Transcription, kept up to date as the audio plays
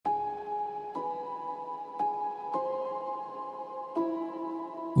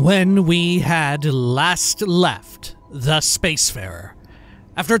When we had last left the Spacefarer,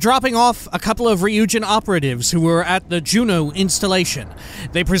 after dropping off a couple of Ryujin operatives who were at the Juno installation,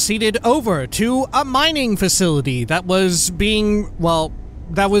 they proceeded over to a mining facility that was being, well,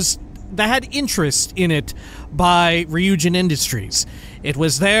 that had interest in it by Ryujin Industries. It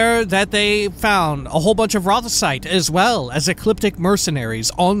was there that they found a whole bunch of rothicite as well as ecliptic mercenaries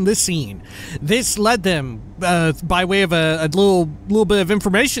on the scene. This led them, by way of a little bit of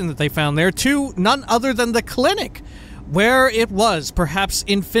information that they found there, to none other than the clinic, where it was. Perhaps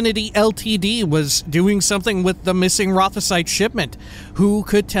Infinity LTD was doing something with the missing rothicite shipment. Who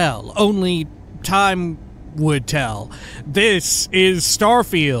could tell? Only time would tell. This is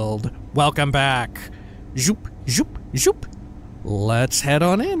Starfield. Welcome back. Zoop, zoop, zoop. Let's head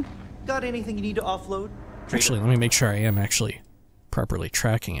on in. Got anything you need to offload? Actually, let me make sure I am actually properly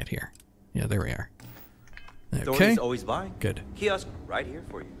tracking it here. Yeah, there we are. Okay. Always by. Good. Kiosk right here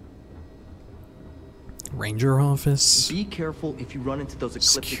for you. Ranger office. Be careful if you run into those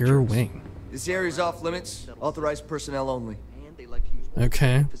ecliptic Secure jerks. wing. This area's off limits. Authorized personnel only. And they like to use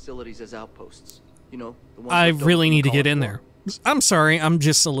Okay. facilities as outposts. You know, the ones I that don't really need to call get it in war. there. I'm sorry, I'm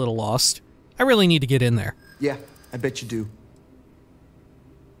just a little lost. I really need to get in there. Yeah, I bet you do.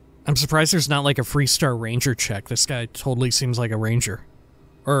 I'm surprised there's not like a Freestar Ranger check. This guy totally seems like a Ranger.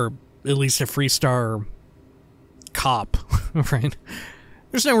 Or at least a Freestar cop, right?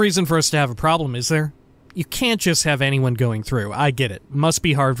 There's no reason for us to have a problem, is there? You can't just have anyone going through. I get it. Must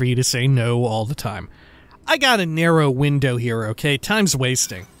be hard for you to say no all the time. I got a narrow window here, okay? Time's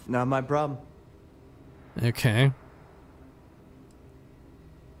wasting. Not my problem. Okay.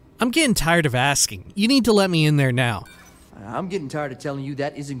 I'm getting tired of asking. You need to let me in there now. I'm getting tired of telling you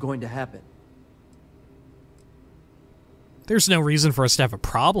that isn't going to happen. There's no reason for us to have a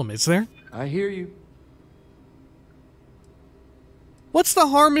problem, is there? I hear you. What's the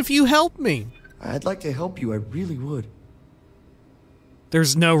harm if you help me? I'd like to help you, I really would.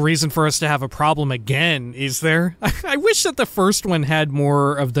 There's no reason for us to have a problem again, is there? I wish that the first one had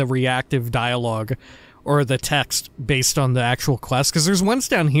more of the reactive dialogue or the text based on the actual quest, because there's ones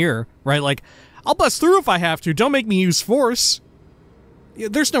down here, right? Like, I'll bust through if I have to. Don't make me use force.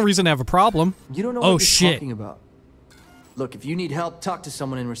 There's no reason to have a problem. You don't know what you're talking about. Look, if you need help, talk to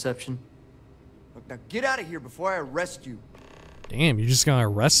someone in reception. Look, now get out of here before I arrest you. Damn, you're just gonna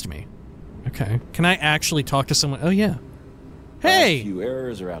arrest me. Okay. Can I actually talk to someone? Oh, yeah. Hey! Last few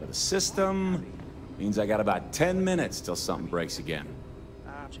errors are out of the system. Means I got about 10 minutes till something breaks again.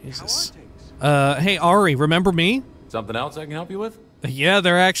 Jesus. Hey, Ari, remember me? Something else I can help you with? Yeah,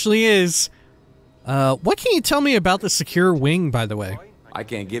 there actually is. What can you tell me about the secure wing, by the way? I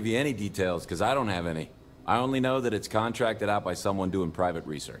can't give you any details because I don't have any. I only know that it's contracted out by someone doing private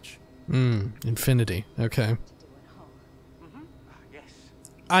research. Infinity. Okay.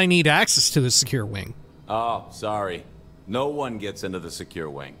 I need access to the secure wing. Oh, sorry. No one gets into the secure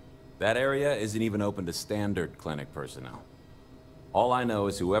wing. That area isn't even open to standard clinic personnel. All I know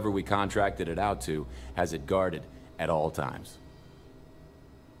is whoever we contracted it out to has it guarded at all times.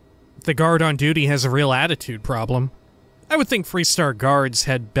 The guard on duty has a real attitude problem. I would think Freestar guards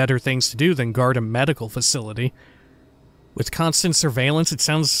had better things to do than guard a medical facility. With constant surveillance, it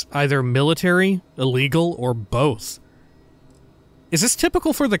sounds either military, illegal, or both. Is this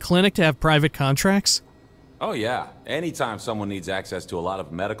typical for the clinic to have private contracts? Oh yeah. Anytime someone needs access to a lot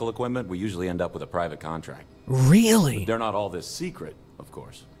of medical equipment, we usually end up with a private contract. Really? But they're not all this secret, of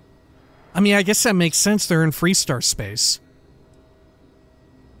course. I mean, I guess that makes sense. They're in Freestar space.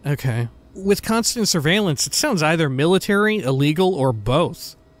 Okay. With constant surveillance, it sounds either military, illegal, or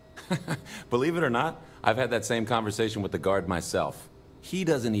both. Believe it or not, I've had that same conversation with the guard myself. He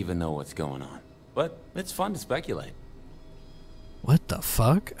doesn't even know what's going on. But it's fun to speculate. What the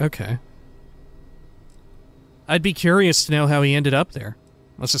fuck? Okay. I'd be curious to know how he ended up there.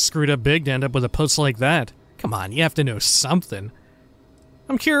 Must have screwed up big to end up with a post like that. Come on, you have to know something.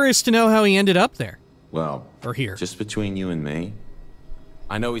 I'm curious to know how he ended up there. Well, or here. Just between you and me,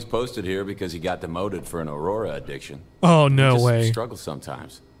 I know he's posted here because he got demoted for an Aurora addiction. Oh, no he way. Struggles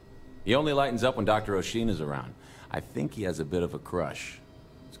sometimes. He only lightens up when Dr. Oshin is around. I think he has a bit of a crush.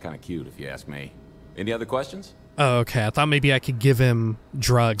 It's kind of cute if you ask me. Any other questions? Oh, okay. I thought maybe I could give him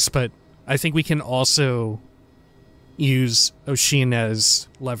drugs, but I think we can also use Oshin as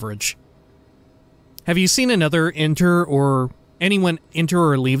leverage. Have you seen another enter or anyone enter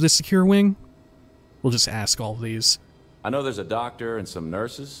or leave the secure wing? We'll just ask all of these. I know there's a doctor and some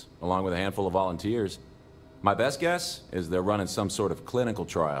nurses, along with a handful of volunteers. My best guess is they're running some sort of clinical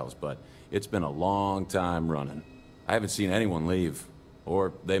trials, but it's been a long time running. I haven't seen anyone leave,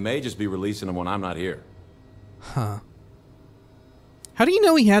 or they may just be releasing them when I'm not here. Huh. How do you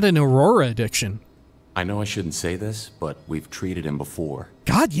know he had an Aurora addiction? I know I shouldn't say this, but we've treated him before.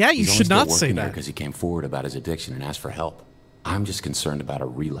 God, yeah, you should not say that. Because he came forward about his addiction and asked for help. I'm just concerned about a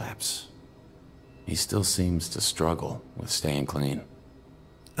relapse. He still seems to struggle with staying clean.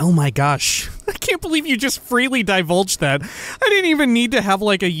 Oh my gosh. I can't believe you just freely divulged that. I didn't even need to have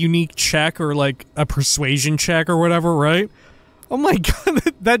like a unique check or like a persuasion check or whatever, right? Oh my god,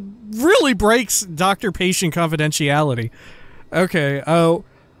 that really breaks doctor-patient confidentiality. Okay,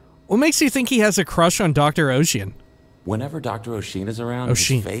 what makes you think he has a crush on Dr. Oshin? Whenever Dr. Oshin is around, his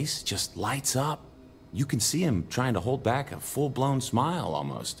face just lights up. You can see him trying to hold back a full-blown smile,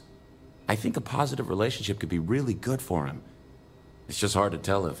 almost. I think a positive relationship could be really good for him. It's just hard to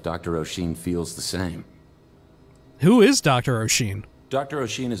tell if Dr. Oshin feels the same. Who is Dr. Oshin? Dr.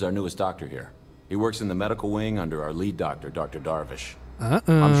 Oshin is our newest doctor here. He works in the medical wing under our lead doctor, Dr. Darvish.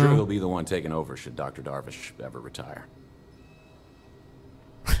 I'm sure he'll be the one taking over should Dr. Darvish ever retire.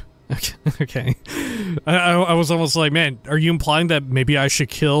 Okay. I was almost like, man, are you implying that maybe I should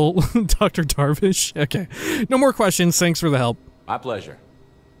kill Dr. Darvish? Okay. No more questions. Thanks for the help. My pleasure.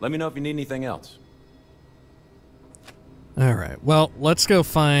 Let me know if you need anything else. Alright, well, let's go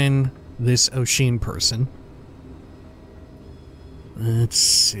find this Oshin person. Let's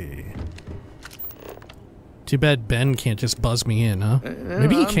see. Too bad Ben can't just buzz me in, huh?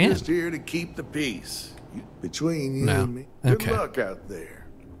 Maybe he can. I'm just here to keep the peace. Between you No. and me. Good Okay. luck out there.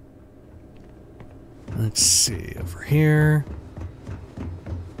 Let's see, over here.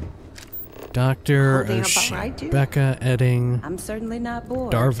 Dr. Holding up all Oshin, right, dude? Rebecca, Edding, I'm certainly not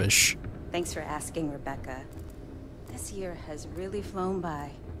bored. Darvish. Thanks for asking, Rebecca. This year has really flown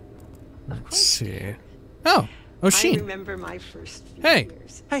by. Let's see. Oh, I Oshin. remember my first few Hey.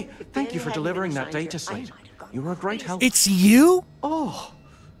 years. Hey, If thank Daddy you for hadn't delivering been that assigned data here, I set. might have gone You were a great help. It's you? Oh,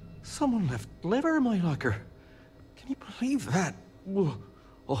 someone left liver in my locker. Can you believe that? Oh,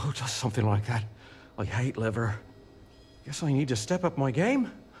 who does something like that? I hate liver. Guess I need to step up my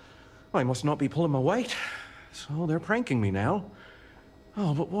game. I must not be pulling my weight. So they're pranking me now.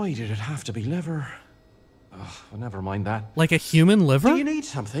 Oh, but why did it have to be liver? Oh, well, never mind that. Like a human liver? Do you need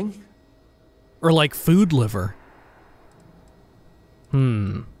something? Or like food liver?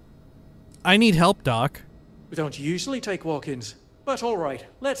 I need help, Doc. We don't usually take walk-ins, but all right,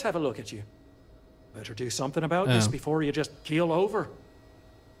 let's have a look at you. Better do something about this before you just keel over.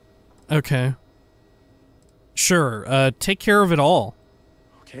 Okay. Sure, take care of it all.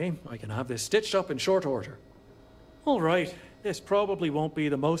 Okay, I can have this stitched up in short order. All right, this probably won't be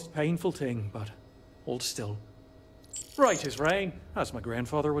the most painful thing, but hold still. Right as rain, as my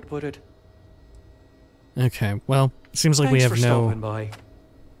grandfather would put it. Okay, well, seems like we Thanks have for stopping by.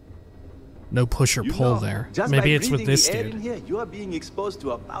 no push or pull there. Maybe it's with this dude. Here, you are being exposed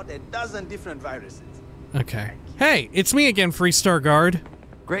to about a dozen different viruses. Okay. Hey, it's me again, Freestar Guard.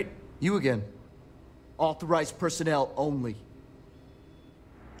 Great. You again. Authorized personnel only.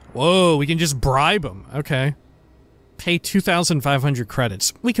 Whoa, we can just bribe him. Okay. Pay 2,500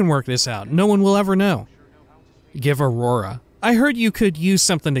 credits. We can work this out. No one will ever know. Give Aurora. I heard you could use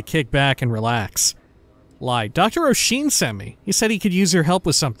something to kick back and relax. Lie. Dr. Oshin sent me. He said he could use your help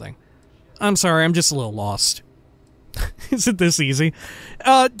with something. I'm sorry, I'm just a little lost. Is it this easy?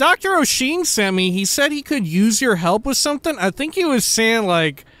 Dr. Oshin sent me. He said he could use your help with something. I think he was saying,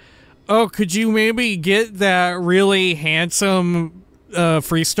 like, oh, could you maybe get that really handsome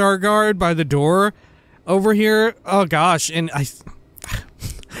Freestar guard by the door over here? Oh, gosh. And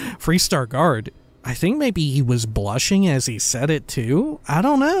Freestar guard, I think maybe he was blushing as he said it, too. I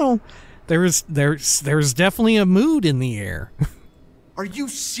don't know. There's definitely a mood in the air. Are you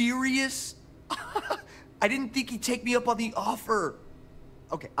serious? I didn't think he'd take me up on the offer.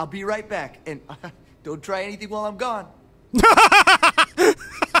 Okay, I'll be right back. And don't try anything while I'm gone.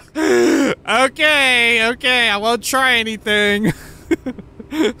 Okay, I won't try anything.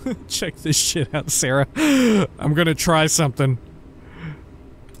 Check this shit out, Sarah. I'm gonna try something.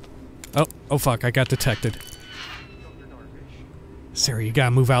 Oh fuck, I got detected. Sarah, you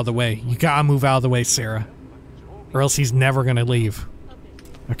gotta move out of the way. You gotta move out of the way, Sarah. Or else he's never gonna leave.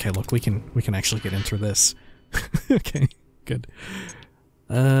 Okay, look, we can actually get into this. Okay, good.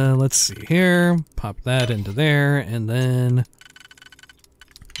 Let's see here. Pop that into there, and then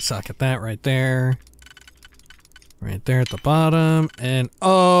socket that right there. Right there at the bottom, and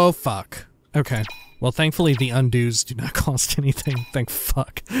oh fuck. Okay. Well, thankfully the undos do not cost anything. Thank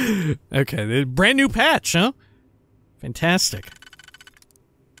fuck. Okay, the brand new patch, huh? Fantastic.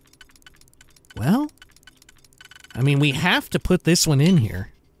 Well, I mean, we have to put this one in here.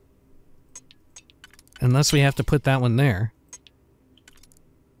 Unless we have to put that one there.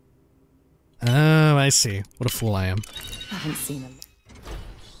 Oh, I see. What a fool I am. I haven't seen him.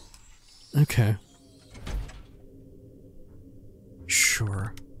 Okay.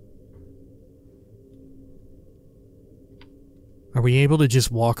 Sure. Are we able to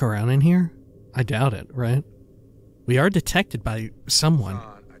just walk around in here? I doubt it, right? We are detected by someone.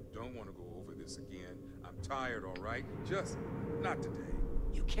 Son, I don't want to go over this again. I'm tired, all right? Just not today.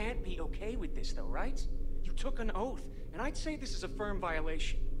 You can't be okay with this, though, right? You took an oath, and I'd say this is a firm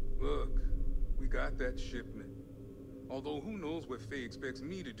violation. Look, we got that shipment. Although who knows what Faye expects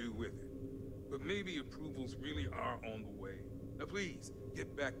me to do with it. But maybe approvals really are on the way. Now please,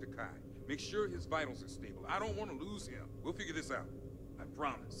 get back to Kai. Make sure his vitals are stable. I don't want to lose him. We'll figure this out. I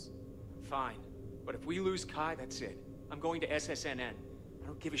promise. Fine. But if we lose Kai, that's it. I'm going to SSNN. I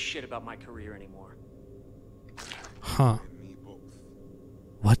don't give a shit about my career anymore. Huh. And me both.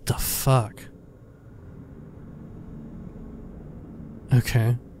 What the fuck?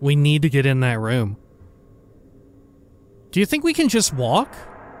 Okay. We need to get in that room. Do you think we can just walk?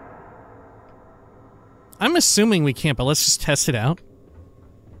 I'm assuming we can't, but let's just test it out.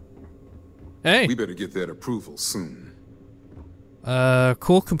 Hey. We better get that approval soon.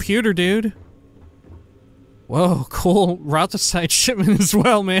 Cool computer, dude. Whoa, cool rothicite shipment as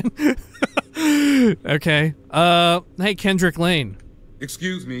well, man. Okay. Hey, Kendrick Lane.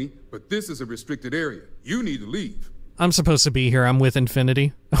 Excuse me, but this is a restricted area. You need to leave. I'm supposed to be here. I'm with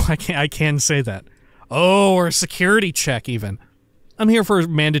Infinity. Oh, I can say that. Oh, or a security check, even. I'm here for a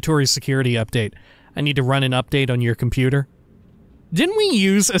mandatory security update. I need to run an update on your computer. Didn't we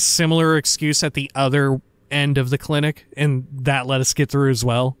use a similar excuse at the other end of the clinic, and that let us get through as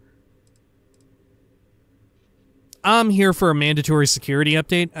well? I'm here for a mandatory security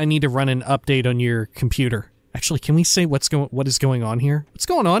update. I need to run an update on your computer. Actually, can we say what is going on here? What's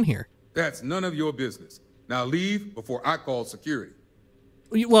going on here? That's none of your business. Now leave before I call security.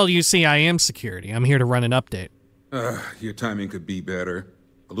 Well, you see, I am security. I'm here to run an update. Your timing could be better.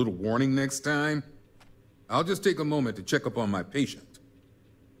 A little warning next time. I'll just take a moment to check up on my patient.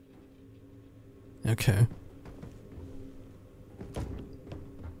 Okay.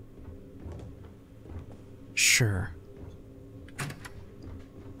 Sure.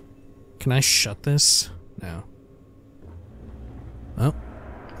 Can I shut this? No. Oh.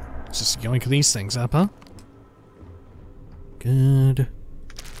 Let's just yoink these things up, huh? Good.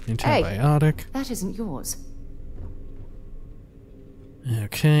 Antibiotic. Hey, that isn't yours.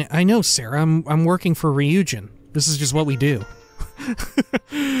 Okay, I know, Sarah. I'm working for Ryujin. This is just what we do.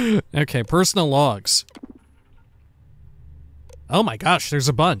 Okay, personal logs. Oh my gosh, there's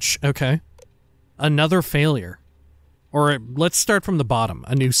a bunch. Okay. Another failure. Or let's start from the bottom.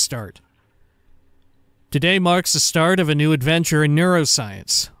 A new start. Today marks the start of a new adventure in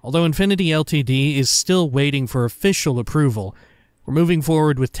neuroscience. Although Infinity LTD is still waiting for official approval, we're moving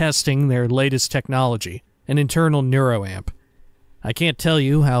forward with testing their latest technology, an internal neuroamp. I can't tell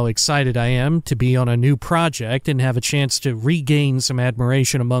you how excited I am to be on a new project and have a chance to regain some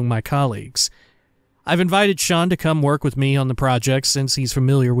admiration among my colleagues. I've invited Sean to come work with me on the project since he's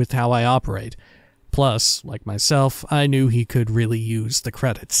familiar with how I operate. Plus, like myself, I knew he could really use the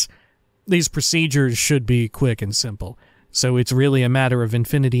credits. These procedures should be quick and simple, so it's really a matter of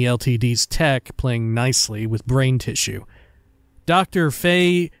Infinity LTD's tech playing nicely with brain tissue. Dr.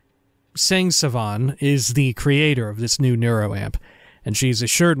 Faye Sangsavan is the creator of this new neuroamp, and she's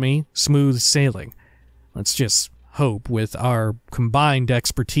assured me smooth sailing. Let's just hope with our combined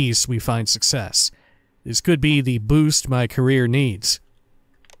expertise we find success. This could be the boost my career needs.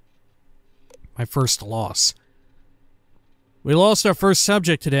 My first loss. We lost our first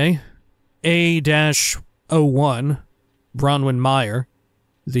subject today, A-01, Bronwyn Meyer.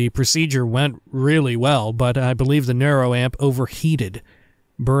 The procedure went really well, but I believe the neuroamp overheated,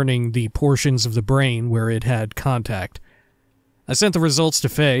 burning the portions of the brain where it had contact. I sent the results to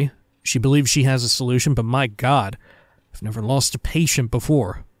Faye. She believes she has a solution, but my God, I've never lost a patient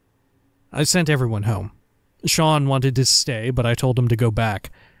before. I sent everyone home. Sean wanted to stay, but I told him to go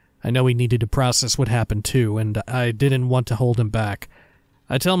back. I know he needed to process what happened too, and I didn't want to hold him back.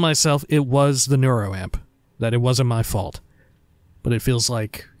 I tell myself it was the neuroamp, that it wasn't my fault. But it feels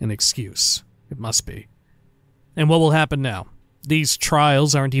like an excuse. It must be. And what will happen now? These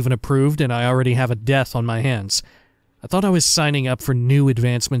trials aren't even approved, and I already have a death on my hands. I thought I was signing up for new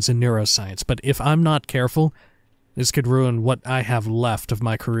advancements in neuroscience, but if I'm not careful, this could ruin what I have left of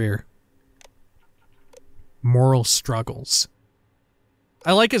my career. Moral struggles.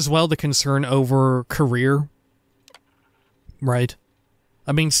 I like as well the concern over career. Right?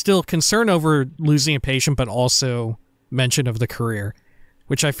 I mean, still concern over losing a patient, but also mention of the career,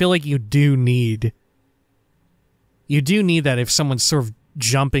 which I feel like you do need. You do need that if someone's sort of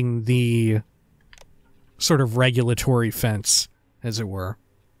jumping the sort of regulatory fence, as it were.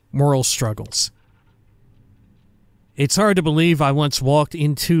 moral struggles. It's hard to believe I once walked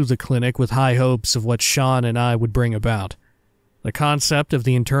into the clinic with high hopes of what Sean and I would bring about. The concept of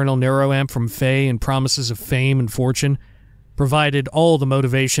the internal neuroamp from Faye and promises of fame and fortune provided all the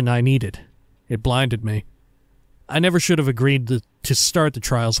motivation I needed. It blinded me. I never should have agreed to start the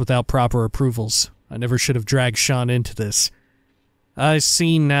trials without proper approvals. I never should have dragged Sean into this. I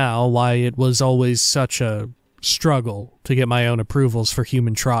see now why it was always such a struggle to get my own approvals for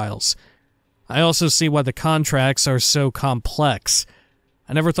human trials. I also see why the contracts are so complex.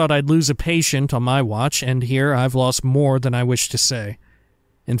 I never thought I'd lose a patient on my watch, and here I've lost more than I wish to say.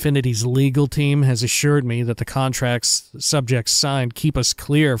 Infinity's legal team has assured me that the contracts the subjects signed keep us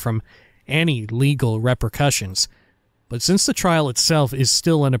clear from any legal repercussions. But since the trial itself is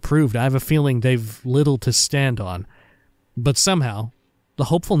still unapproved, I have a feeling they've little to stand on. But somehow, the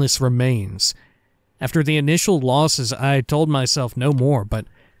hopefulness remains. After the initial losses, I told myself no more, but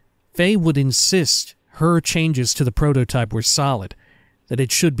Faye would insist her changes to the prototype were solid, that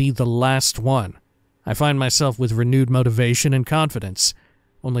it should be the last one. I find myself with renewed motivation and confidence,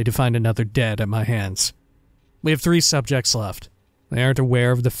 only to find another dead at my hands. We have 3 subjects left. They aren't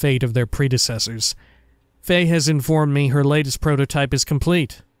aware of the fate of their predecessors. Faye has informed me her latest prototype is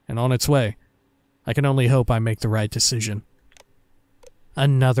complete and on its way. I can only hope I make the right decision.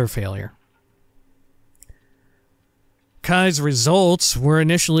 Another failure. Kai's results were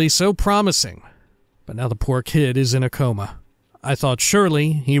initially so promising, but now the poor kid is in a coma. I thought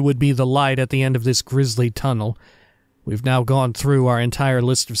surely he would be the light at the end of this grisly tunnel. We've now gone through our entire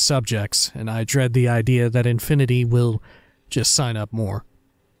list of subjects, and I dread the idea that Infinity will just sign up more.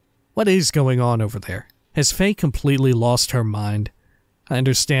 What is going on over there? Has Faye completely lost her mind? I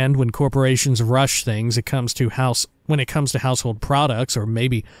understand when corporations rush things, when it comes to household products or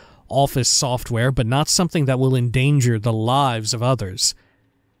maybe office software, but not something that will endanger the lives of others.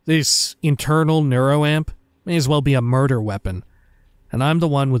 This internal neuroamp may as well be a murder weapon, and I'm the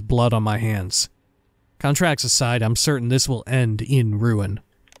one with blood on my hands. Contracts aside, I'm certain this will end in ruin.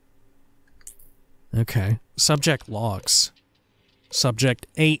 Okay. Subject logs. Subject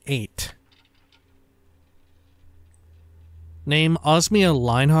A8. Name Osmia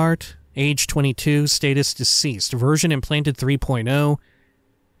Leinhardt, age 22, status deceased, version implanted 3.0,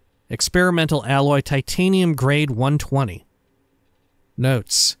 experimental alloy titanium grade 120.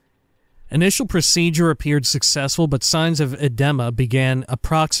 Notes. Initial procedure appeared successful, but signs of edema began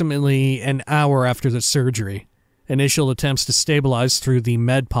approximately an hour after the surgery. Initial attempts to stabilize through the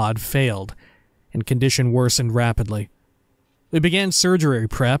med pod failed, and condition worsened rapidly. We began surgery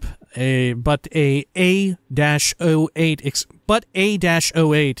prep, but A-08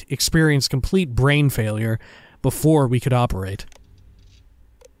 experienced complete brain failure before we could operate.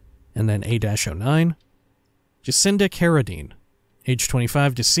 And then A-09. Jacinda Carradine, age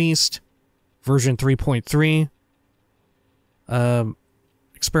 25, deceased, version 3.3,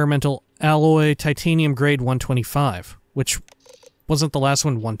 experimental alloy titanium grade 125, which wasn't the last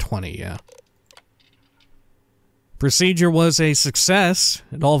one, 120, yeah. Procedure was a success,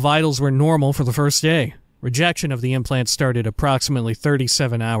 and all vitals were normal for the first day. Rejection of the implant started approximately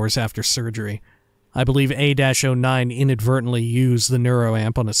 37 hours after surgery. I believe A-09 inadvertently used the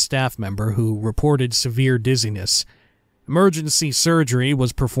neuroamp on a staff member who reported severe dizziness. Emergency surgery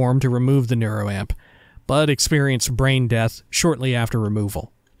was performed to remove the neuroamp, but experienced brain death shortly after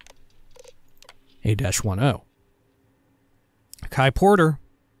removal. A-10. Kai Porter,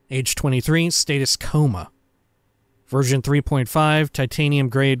 age 23, status coma. Version 3.5, titanium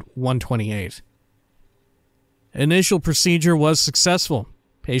grade 128. Initial procedure was successful.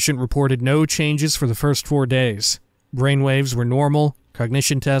 Patient reported no changes for the first 4 days. Brainwaves were normal.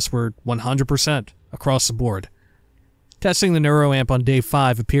 Cognition tests were 100% across the board. Testing the neuroamp on day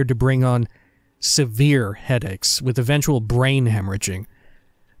 5 appeared to bring on severe headaches with eventual brain hemorrhaging.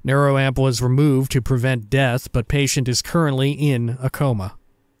 Neuroamp was removed to prevent death, but patient is currently in a coma.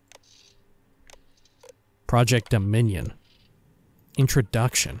 Project Dominion.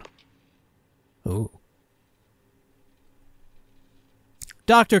 Introduction. Ooh.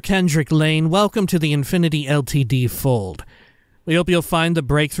 Dr. Kendrick Lane, welcome to the Infinity LTD fold. We hope you'll find the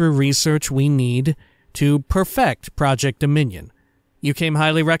breakthrough research we need to perfect Project Dominion. You came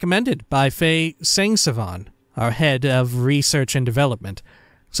highly recommended by Faye Sangsavan, our head of research and development,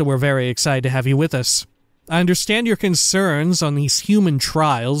 so we're very excited to have you with us. I understand your concerns on these human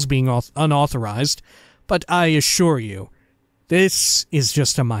trials being unauthorized, but I assure you, this is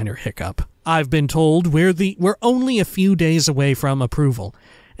just a minor hiccup. I've been told we're only a few days away from approval,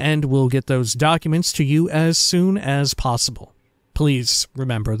 and we'll get those documents to you as soon as possible. Please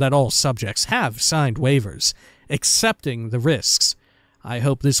remember that all subjects have signed waivers, accepting the risks. I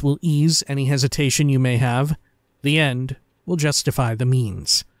hope this will ease any hesitation you may have. The end will justify the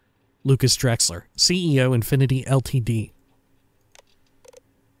means. Lucas Drexler, CEO, Infinity LTD.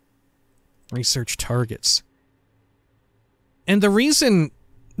 Research targets. And the reason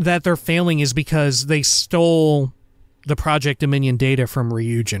that they're failing is because they stole the Project Dominion data from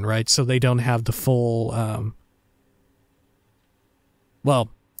Ryujin, right? So they don't have the full, well,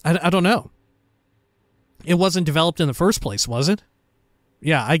 I don't know. It wasn't developed in the first place, was it?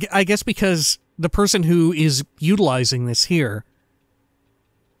 Yeah, I guess because the person who is utilizing this here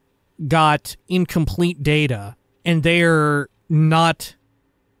got incomplete data, and they're not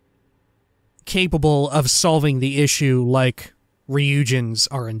capable of solving the issue like Ryujin's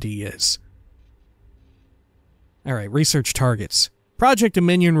R&D is. Alright, research targets. Project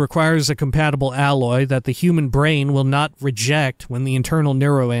Dominion requires a compatible alloy that the human brain will not reject when the internal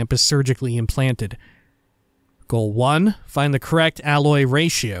neuroamp is surgically implanted. Goal 1, find the correct alloy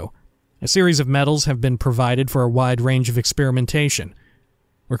ratio. A series of metals have been provided for a wide range of experimentation.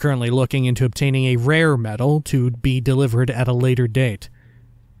 We're currently looking into obtaining a rare metal to be delivered at a later date.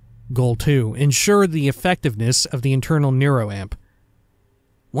 Goal 2, ensure the effectiveness of the internal neuroamp.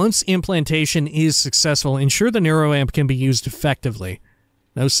 Once implantation is successful, ensure the neuroamp can be used effectively.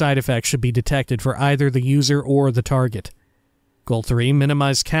 No side effects should be detected for either the user or the target. Goal 3,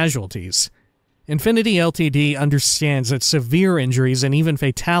 minimize casualties. Infinity LTD understands that severe injuries and even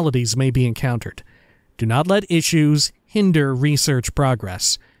fatalities may be encountered. Do not let issues hinder research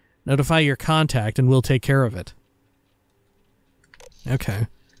progress. Notify your contact and we'll take care of it. Okay.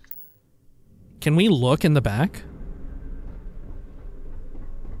 Can we look in the back?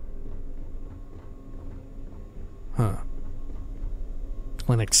 Huh.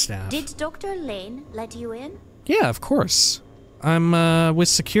 Clinic staff. Did Dr. Lane let you in? Yeah, of course. I'm with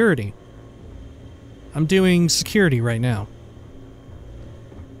security. I'm doing security right now.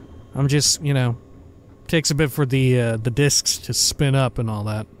 I'm just, you know, takes a bit for the discs to spin up and all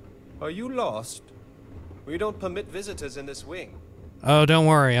that. Are you lost? We don't permit visitors in this wing. Oh, don't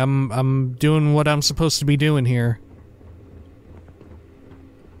worry. I'm doing what I'm supposed to be doing here.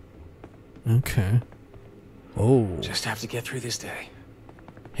 Okay. Oh. Just have to get through this day.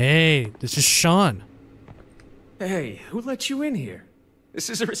 Hey, this is Sean. Hey, who let you in here? This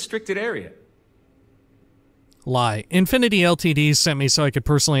is a restricted area. Lie. Infinity LTD sent me so I could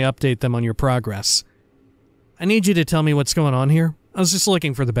personally update them on your progress. I need you to tell me what's going on here. I was just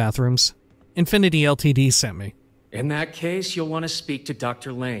looking for the bathrooms. Infinity LTD sent me. In that case, you'll want to speak to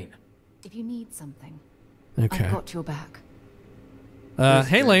Dr. Lane. If you need something, okay. I've got your back.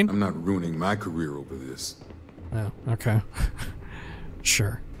 Hey, Lane. I'm not ruining my career over this. Oh, okay.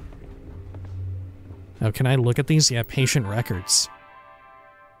 Sure. Oh, can I look at these? Yeah, patient records.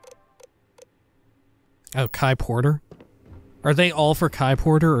 Oh, Kai Porter? Are they all for Kai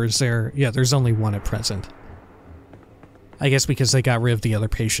Porter, or is there... Yeah, there's only one at present. I guess because they got rid of the other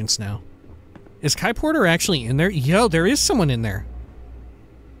patients now. Is Kai Porter actually in there? Yo, there is someone in there.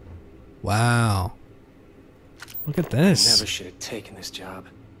 Wow. Look at this. I never should have taken this job.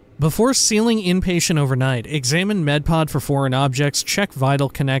 Before sealing inpatient overnight, examine MedPod for foreign objects, check vital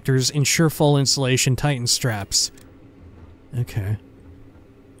connectors, ensure full installation, tighten straps. Okay.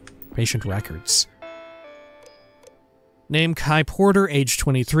 Patient records. Name Kai Porter, age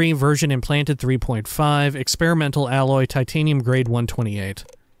 23, version implanted 3.5, experimental alloy, titanium grade 128.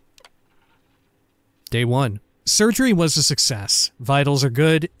 Day 1. Surgery was a success. Vitals are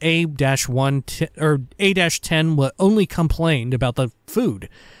good. A-10 only complained about the food,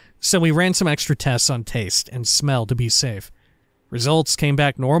 so we ran some extra tests on taste and smell to be safe. Results came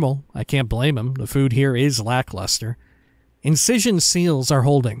back normal. I can't blame him. The food here is lackluster. Incision seals are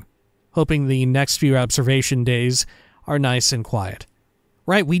holding. Hoping the next few observation days are nice and quiet.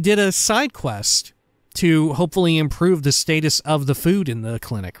 Right, we did a side quest to hopefully improve the status of the food in the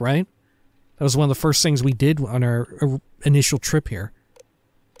clinic, right? That was one of the first things we did on our initial trip here.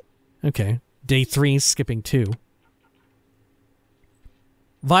 Okay, day 3, skipping 2.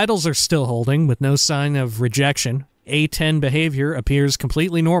 Vitals are still holding, with no sign of rejection. A10 behavior appears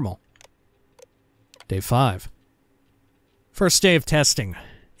completely normal. Day 5. First day of testing.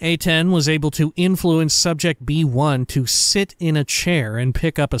 A10 was able to influence subject B1 to sit in a chair and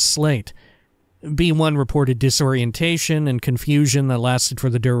pick up a slate. B1 reported disorientation and confusion that lasted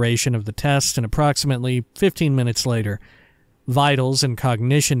for the duration of the test, and approximately 15 minutes later, vitals and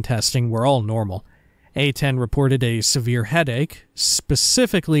cognition testing were all normal. A10 reported a severe headache,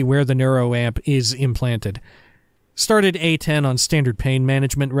 specifically where the neuroamp is implanted. Started A10 on standard pain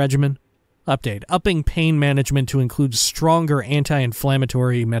management regimen. Update. Upping pain management to include stronger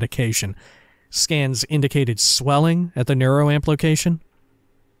anti-inflammatory medication. Scans indicated swelling at the neuroamp location.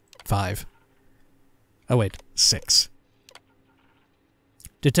 5. Oh wait, 6.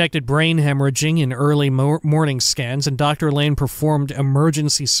 Detected brain hemorrhaging in early morning scans, and Dr. Lane performed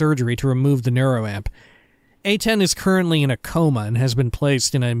emergency surgery to remove the neuroamp. A10 is currently in a coma and has been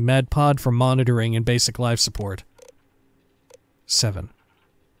placed in a med pod for monitoring and basic life support. 7.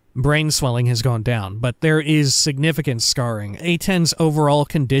 Brain swelling has gone down, but there is significant scarring. A10's overall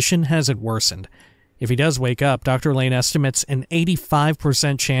condition hasn't worsened. If he does wake up, Dr. Lane estimates an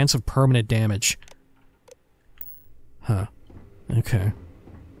 85% chance of permanent damage. Huh. Okay.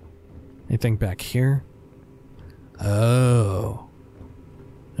 Anything back here? Oh.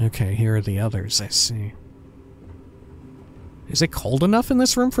 Okay, here are the others, I see. Is it cold enough in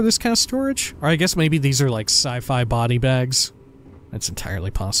this room for this kind of storage? Or I guess maybe these are like sci-fi body bags. That's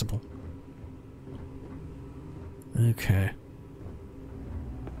entirely possible. Okay.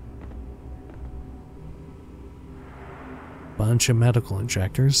 Bunch of medical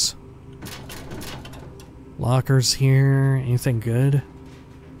injectors. Lockers here. Anything good?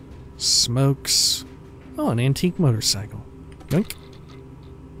 Smokes. Oh, an antique motorcycle. Yoink.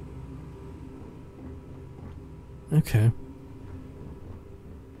 Okay.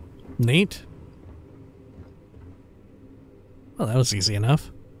 Neat. Well, that was easy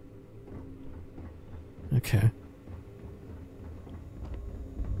enough. Okay.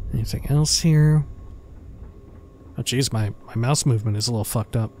 Anything else here? Oh, jeez, my mouse movement is a little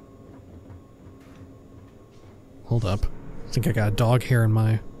fucked up. Hold up. I think I got dog hair in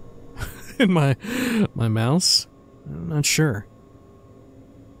my... in my mouse? I'm not sure.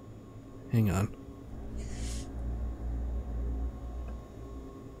 Hang on.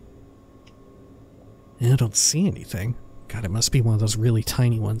 I don't see anything. God, it must be one of those really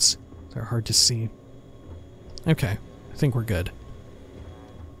tiny ones. They're hard to see. Okay, I think we're good.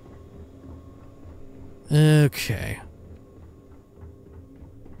 Okay.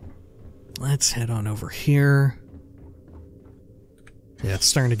 Let's head on over here. Yeah, it's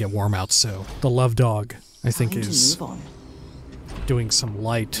starting to get warm out, so the love dog, I think, is doing some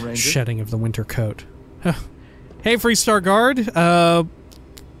light shedding of the winter coat. Hey, Freestar Guard.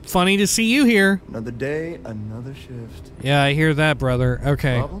 Funny to see you here. Another day, another shift. Yeah, I hear that, brother.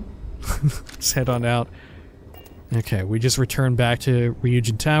 Okay. Problem? Let's head on out. Okay, we just returned back to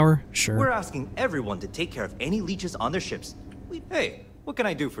Ryujin Tower. Sure. We're asking everyone to take care of any leeches on their ships. Hey, what can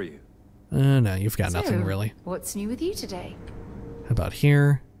I do for you? No, you've got nothing, really. What's new with you today? How about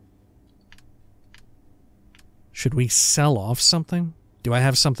here? Should we sell off something? Do I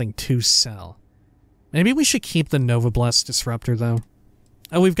have something to sell? Maybe we should keep the Nova Blast Disruptor, though.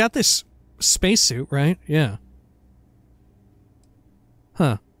 Oh, we've got this spacesuit, right? Yeah.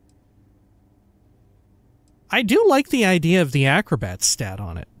 Huh. I do like the idea of the acrobat stat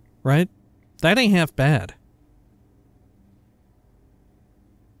on it, right? That ain't half bad.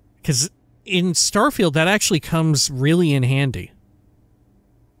 Because in Starfield, that actually comes really in handy.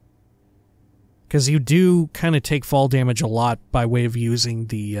 Because you do kind of take fall damage a lot by way of using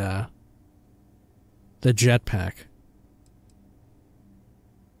the jetpack.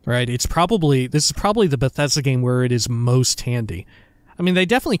 Right, this is probably the Bethesda game where it is most handy. I mean, they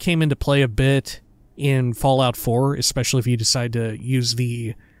definitely came into play a bit in Fallout 4, especially if you decide to use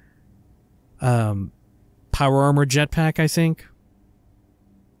the power armor jetpack, I think.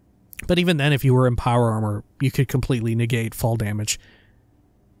 But even then, if you were in power armor, you could completely negate fall damage.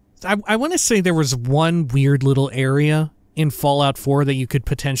 I want to say there was one weird little area in Fallout 4 that you could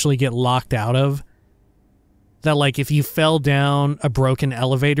potentially get locked out of. That, like, if you fell down a broken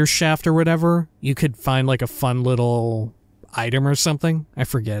elevator shaft or whatever, you could find, like, a fun little item or something. I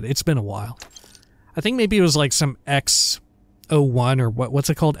forget. It's been a while. I think maybe it was, like, some X01 or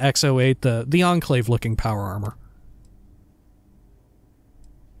what's it called? X08, the Enclave-looking power armor.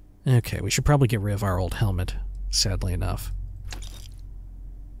 Okay, we should probably get rid of our old helmet, sadly enough.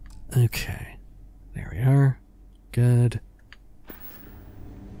 Okay. There we are. Good.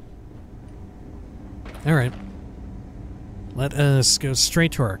 Alright. Let us go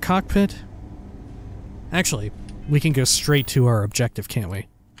straight to our cockpit. Actually, we can go straight to our objective, can't we?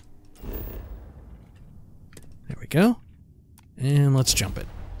 There we go. And let's jump it.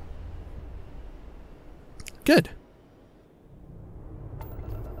 Good.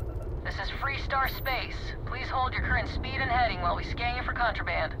 This is Freestar Space. Please hold your current speed and heading while we scan you for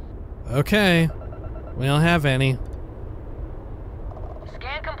contraband. Okay. We don't have any.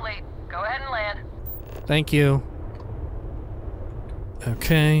 Scan complete. Go ahead and land. Thank you.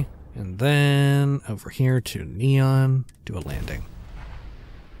 Okay, and then over here to Neon, do a landing.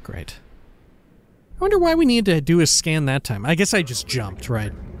 Great. I wonder why we need to do a scan that time. I guess I just jumped,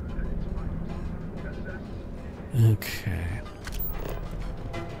 right? Okay.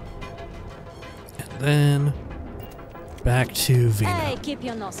 Then back to Vina. Hey, keep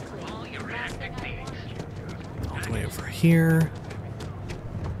your nose clean. All the way over here.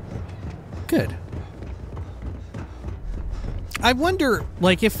 Good. I wonder,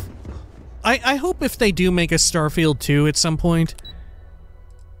 like, if... I hope if they do make a Starfield 2 at some point,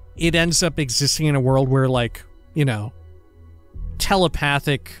 it ends up existing in a world where, like, you know,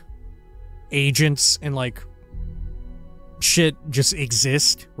 telepathic agents and, like, shit just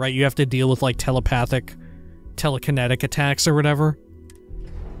exist, right? You have to deal with, like, telekinetic attacks or whatever.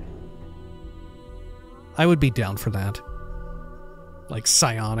 I would be down for that. Like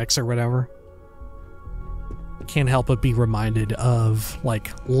psionics or whatever. Can't help but be reminded of,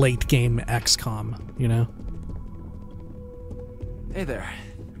 like, late game XCOM, you know? Hey there.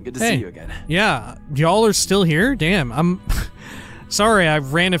 Good to see you again. Yeah, y'all are still here? Damn, I'm... Sorry, I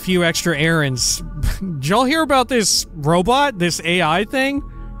ran a few extra errands. Did y'all hear about this robot, this AI thing?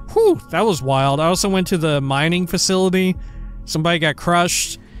 Whew, that was wild. I also went to the mining facility. Somebody got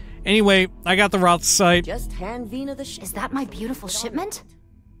crushed. Anyway, I got the rothicite. Just hand Vina the Is that my beautiful shipment?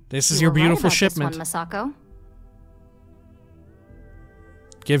 This is your beautiful shipment. This one, Masako.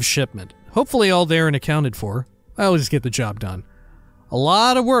 Give shipment. Hopefully all there and accounted for. I always get the job done. A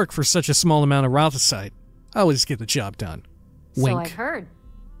lot of work for such a small amount of rothicite. I always get the job done. Wink. So I've heard.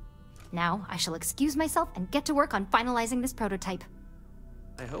 Now I shall excuse myself and get to work on finalizing this prototype.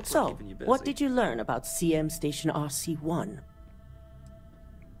 I hope so, we're keeping you busy. What did you learn about CM Station RC-1?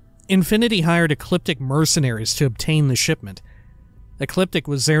 Infinity hired Ecliptic mercenaries to obtain the shipment. Ecliptic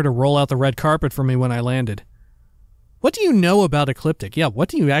was there to roll out the red carpet for me when I landed. What do you know about Ecliptic? Yeah, what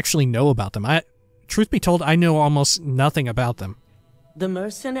do you actually know about them? Truth be told, I know almost nothing about them. The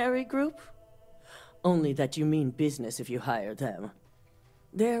mercenary group? Only that you mean business if you hire them.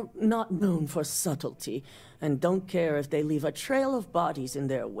 They're not known for subtlety, and don't care if they leave a trail of bodies in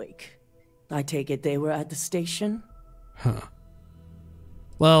their wake. I take it they were at the station? Huh.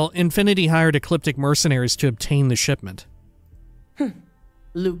 Well, Infinity hired Ecliptic mercenaries to obtain the shipment.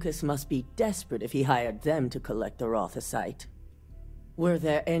 Lucas must be desperate if he hired them to collect the rothicite. Were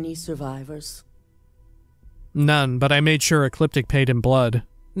there any survivors? None, but I made sure Ecliptic paid in blood.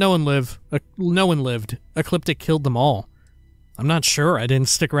 No one lived. Ecliptic killed them all. I'm not sure. I didn't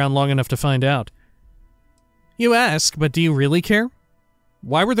stick around long enough to find out. You ask, but do you really care?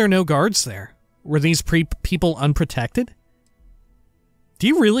 Why were there no guards there? Were these people unprotected? Do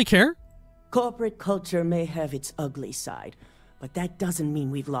you really care? Corporate culture may have its ugly side, but that doesn't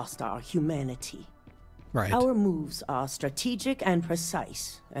mean we've lost our humanity. Right. Our moves are strategic and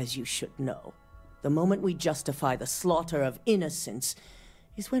precise, as you should know. The moment we justify the slaughter of innocents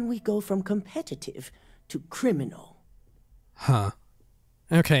is when we go from competitive to criminal. Huh.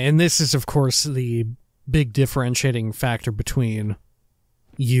 Okay, and this is, of course, the big differentiating factor between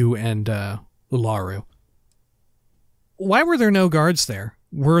you and Ularu. Why were there no guards there?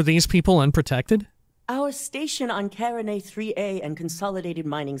 Were these people unprotected? Our station on Carinae 3A and Consolidated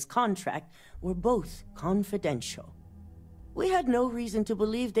Mining's contract were both confidential. We had no reason to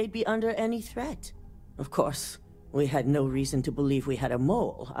believe they'd be under any threat. Of course, we had no reason to believe we had a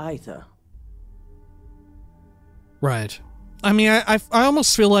mole, either. Right. I mean, I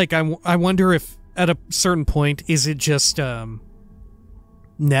almost feel like I wonder if, at a certain point, is it just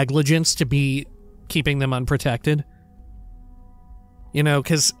negligence to be keeping them unprotected? You know,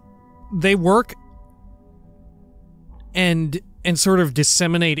 because they work and sort of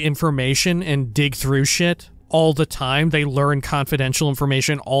disseminate information and dig through shit all the time. They learn confidential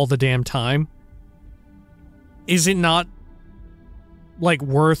information all the damn time. Is it not, like,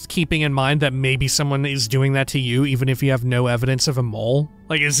 worth keeping in mind that maybe someone is doing that to you even if you have no evidence of a mole?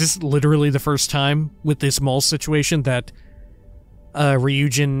 Like, is this literally the first time with this mole situation that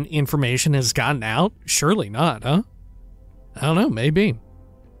Ryujin information has gotten out? Surely not, huh? I don't know, maybe.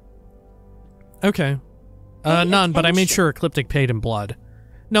 Okay. None, but I made sure Ecliptic paid in blood.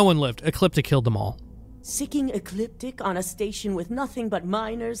 No one lived. Ecliptic killed them all. Sicking Ecliptic on a station with nothing but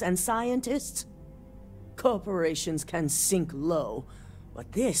miners and scientists? Corporations can sink low,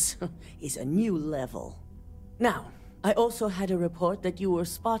 but this is a new level. Now, I also had a report that you were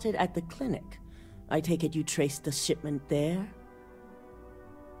spotted at the clinic. I take it you traced the shipment there?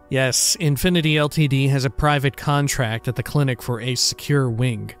 Yes, Infinity LTD has a private contract at the clinic for a secure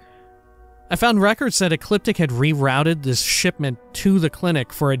wing. I found records that Ecliptic had rerouted this shipment to the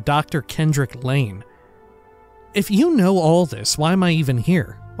clinic for a Dr. Kendrick Lane. If you know all this, why am I even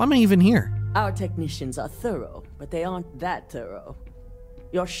here? Why am I even here? Our technicians are thorough, but they aren't that thorough.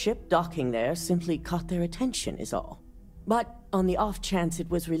 Your ship docking there simply caught their attention is all. But on the off chance it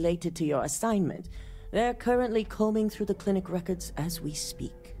was related to your assignment, they're currently combing through the clinic records as we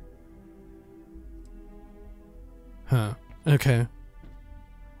speak. Huh. Okay.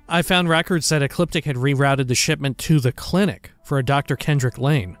 I found records that Ecliptic had rerouted the shipment to the clinic for a Dr. Kendrick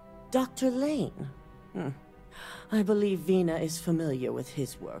Lane. Dr. Lane? I believe Vina is familiar with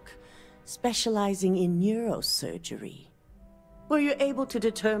his work, specializing in neurosurgery. Were you able to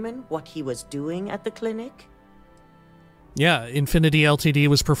determine what he was doing at the clinic? Yeah, Infinity LTD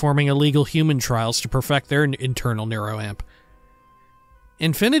was performing illegal human trials to perfect their internal neuroamp.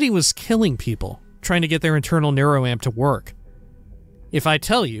 Infinity was killing people, trying to get their internal neuroamp to work. If I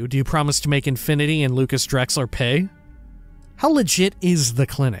tell you, do you promise to make Infinity and Lucas Drexler pay? How legit is the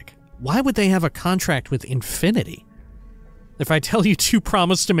clinic? Why would they have a contract with Infinity? If I tell you to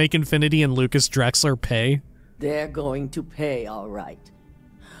promise to make Infinity and Lucas Drexler pay? They're going to pay, all right.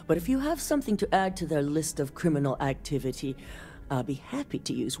 But if you have something to add to their list of criminal activity, I'll be happy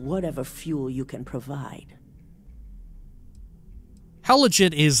to use whatever fuel you can provide. How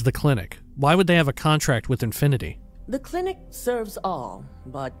legit is the clinic? Why would they have a contract with Infinity? The clinic serves all,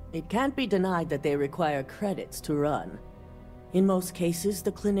 but it can't be denied that they require credits to run. In most cases,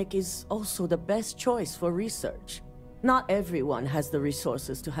 the clinic is also the best choice for research. Not everyone has the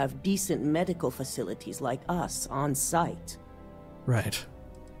resources to have decent medical facilities like us on site. Right.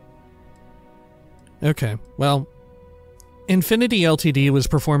 Okay, well, Infinity LTD was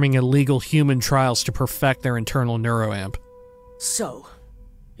performing illegal human trials to perfect their internal neuroamp. So,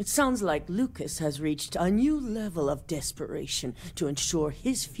 it sounds like Lucas has reached a new level of desperation to ensure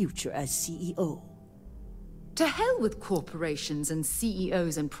his future as CEO. To hell with corporations and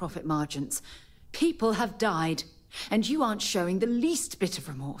CEOs and profit margins. People have died, and you aren't showing the least bit of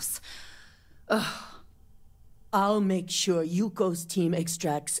remorse. Ugh. I'll make sure Yuko's team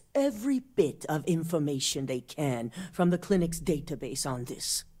extracts every bit of information they can from the clinic's database on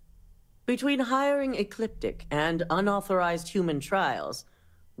this. Between hiring Ecliptic and unauthorized human trials,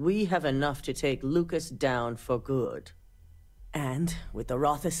 we have enough to take Lucas down for good. And with the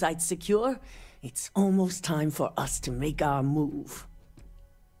rothicite secure, it's almost time for us to make our move.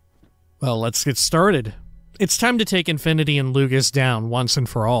 Well, let's get started. It's time to take Infinity and Lucas down once and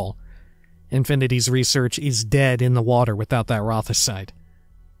for all. Infinity's research is dead in the water without that rothicite.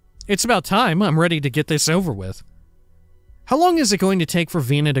 It's about time. I'm ready to get this over with. How long is it going to take for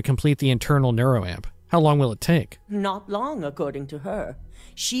Vina to complete the internal neuroamp? How long will it take? Not long, according to her.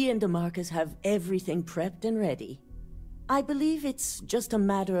 She and DeMarcus have everything prepped and ready. I believe it's just a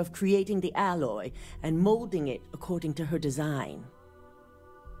matter of creating the alloy and molding it according to her design.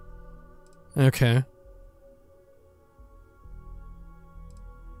 Okay.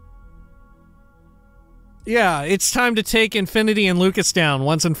 Yeah, it's time to take Infinity and Lucas down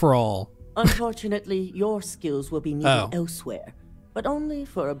once and for all. Unfortunately, your skills will be needed elsewhere, but only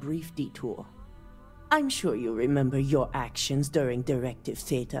for a brief detour. I'm sure you remember your actions during Directive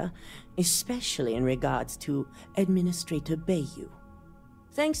Theta, especially in regards to Administrator Bayu.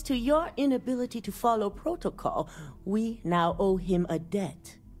 Thanks to your inability to follow protocol, we now owe him a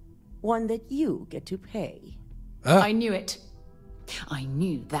debt. One that you get to pay. I knew it. I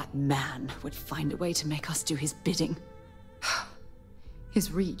knew that man would find a way to make us do his bidding.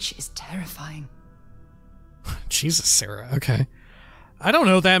 His reach is terrifying. Jesus, Sarah, okay. I don't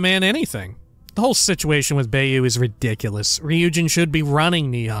know that man anything. The whole situation with Bayu is ridiculous. Ryujin should be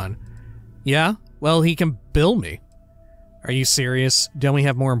running Neon. Yeah? Well, he can bill me. Are you serious? Don't we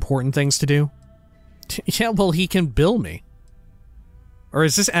have more important things to do? Yeah, well, he can bill me. Or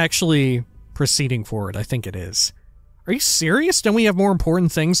is this actually proceeding forward? I think it is. Are you serious? Don't we have more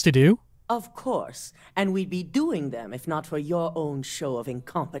important things to do? Of course, and we'd be doing them if not for your own show of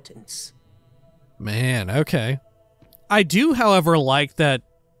incompetence. Man, okay. I do, however, like that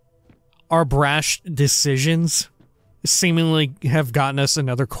our brash decisions seemingly have gotten us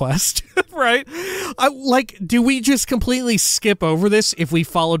another quest, right? Do we just completely skip over this if we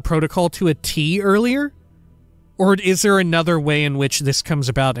followed protocol to a T earlier? Or is there another way in which this comes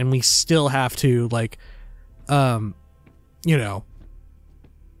about and we still have to,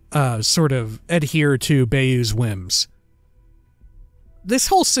 sort of adhere to Bayu's whims? This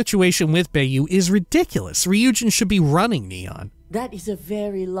whole situation with Bayu is ridiculous. Ryujin should be running Neon. That is a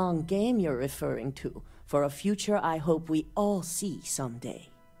very long game you're referring to, for a future I hope we all see someday.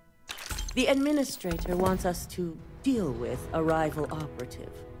 The administrator wants us to deal with a rival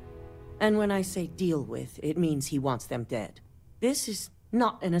operative. And when I say deal with, it means he wants them dead. This is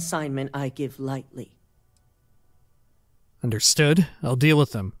not an assignment I give lightly. Understood. I'll deal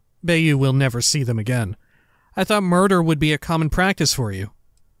with them. Bayu will never see them again. I thought murder would be a common practice for you.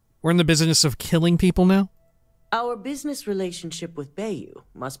 We're in the business of killing people now? Our business relationship with Bayu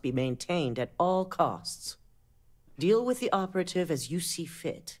must be maintained at all costs. Deal with the operative as you see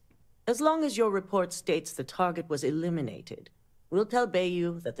fit. As long as your report states the target was eliminated, we'll tell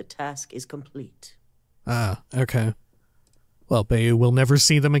Bayou that the task is complete. Ah, okay. Well, Bayou will never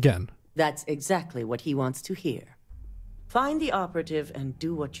see them again. That's exactly what he wants to hear. Find the operative and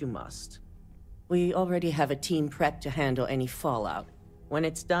do what you must. We already have a team prepped to handle any fallout. When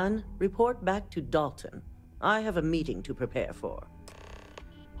it's done, report back to Dalton. I have a meeting to prepare for.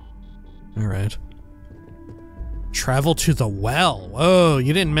 All right. Travel to the well. Whoa,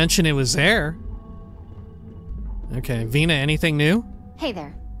 you didn't mention it was there. Okay, Vina, anything new? Hey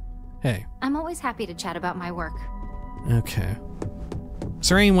there. Hey. I'm always happy to chat about my work. Okay. Is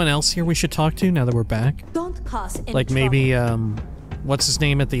there anyone else here we should talk to now that we're back? Don't cause any like maybe, what's his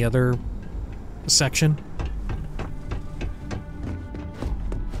name at the other section?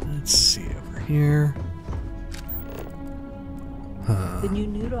 Let's see over here. The new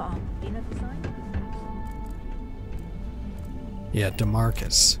noodle on peanut design? Yeah,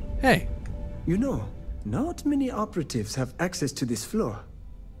 DeMarcus. Hey. You know, not many operatives have access to this floor.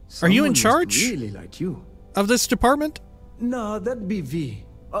 Are you in Someone charge? must really like you. Of this department? No, that'd be V.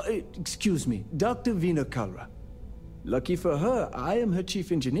 Excuse me, Dr. Vina Kalra. Lucky for her, I am her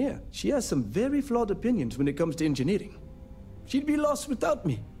chief engineer. She has some very flawed opinions when it comes to engineering. She'd be lost without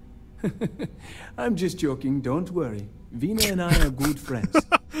me. I'm just joking, don't worry. Vina and I are good friends.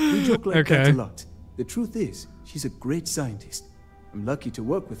 We joke like that a lot. The truth is, she's a great scientist. I'm lucky to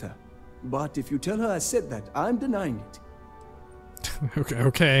work with her. But if you tell her I said that, I'm denying it.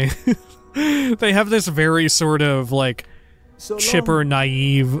 Okay. They have this very sort of, like, chipper,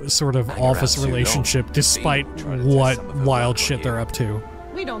 naive sort of office relationship, despite what wild shit they're up to.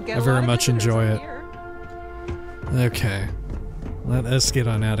 We don't get I very much enjoy it. Okay. Let us get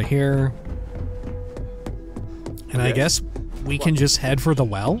on out of here. And I guess we can just head for the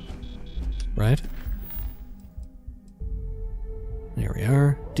well? Right? There we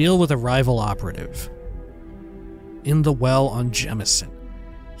are. Deal with a rival operative. In the well on Jemison.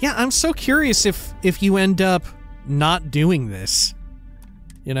 Yeah, I'm so curious if you end up not doing this.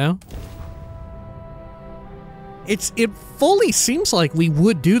 You know? It fully seems like we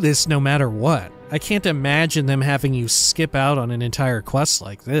would do this no matter what. I can't imagine them having you skip out on an entire quest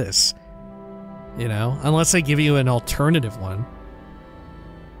like this. You know? Unless they give you an alternative one.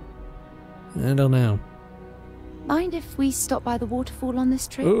 I don't know. Mind if we stop by the waterfall on this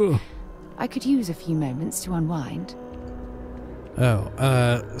trip? Ooh. I could use a few moments to unwind.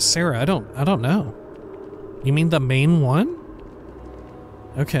 Oh, Sarah, I don't know. You mean the main one?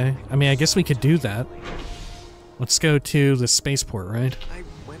 Okay. I mean, I guess we could do that. Let's go to the spaceport, right? I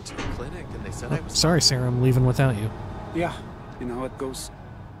went to the clinic and they said I was... Sorry, Sarah, I'm leaving without you. Yeah, you know how it goes.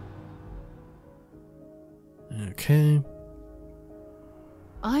 Okay.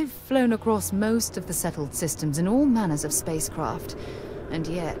 I've flown across most of the settled systems in all manners of spacecraft, and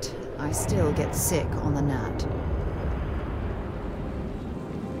yet I still get sick on the gnat.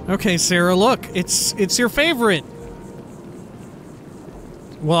 Okay, Sarah, look, it's your favorite.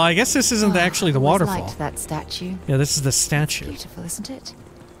 Well, I guess this isn't actually the waterfall. I liked that statue. Yeah, this is the statue. Beautiful, isn't it?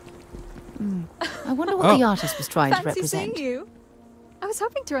 I wonder what the artist was trying to represent. Fancy seeing you. I was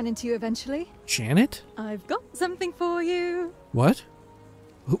hoping to run into you eventually. Janet? I've got something for you. What?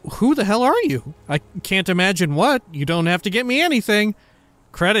 Who the hell are you? I can't imagine what. You don't have to get me anything.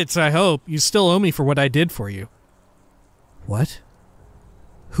 Credits, I hope. You still owe me for what I did for you. What?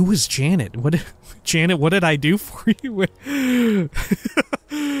 Who was Janet? Janet, what did I do for you?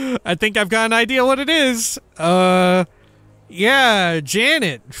 I think I've got an idea what it is. Yeah,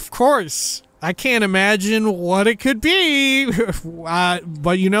 Janet, of course. I can't imagine what it could be.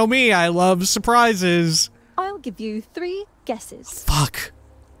 But you know me, I love surprises. I'll give you 3 guesses. Fuck.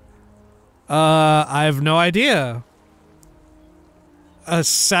 I have no idea. A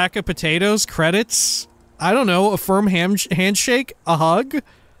sack of potatoes? Credits? I don't know. A firm handshake? A hug?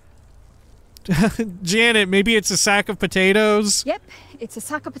 Janet, maybe it's a sack of potatoes? Yep, it's a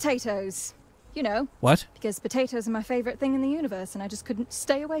sack of potatoes. You know. What? Because potatoes are my favorite thing in the universe and I just couldn't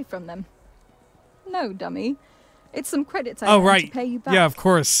stay away from them. No, dummy. It's some credits I have to pay you back. Yeah, of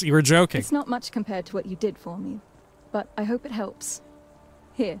course. You were joking. It's not much compared to what you did for me, but I hope it helps.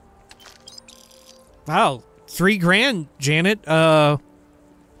 Here. Wow, $3,000, Janet.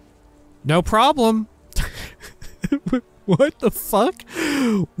 No problem. What the fuck?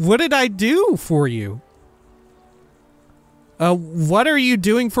 What did I do for you? What are you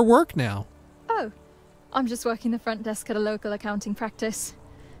doing for work now? Oh, I'm just working the front desk at a local accounting practice.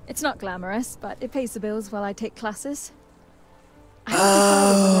 It's not glamorous, but it pays the bills while I take classes. I haven't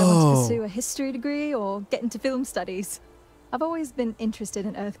decided whether I want to pursue a history degree or get into film studies. I've always been interested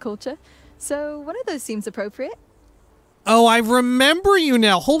in Earth culture, so one of those seems appropriate. Oh, I remember you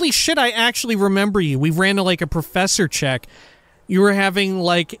now. Holy shit, I actually remember you. We ran like a professor check. You were having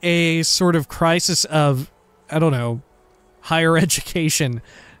like a sort of crisis of, I don't know, higher education,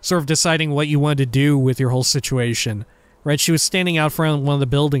 sort of deciding what you wanted to do with your whole situation. Right? She was standing out front of one of the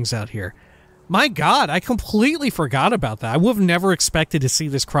buildings out here. My God, I completely forgot about that. I would have never expected to see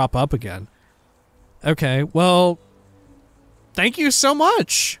this crop up again. Okay, well, thank you so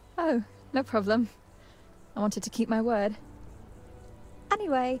much. Oh, no problem. I wanted to keep my word.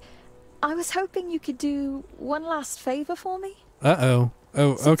 Anyway, I was hoping you could do one last favor for me. Uh-oh.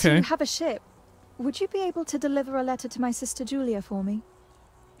 Oh, Since okay. you have a ship, would you be able to deliver a letter to my sister Julia for me?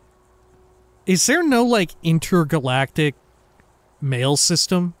 Is there no, like, intergalactic mail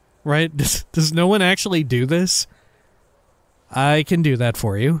system, right? Does no one actually do this? I can do that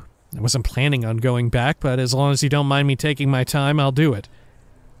for you. I wasn't planning on going back, but as long as you don't mind me taking my time, I'll do it.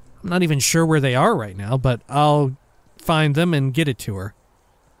 I'm not even sure where they are right now, but I'll find them and get it to her.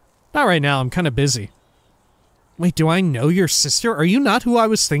 Not right now, I'm kind of busy. Wait, do I know your sister? Are you not who I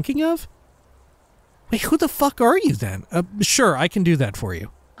was thinking of? Wait, who the fuck are you then? Sure, I can do that for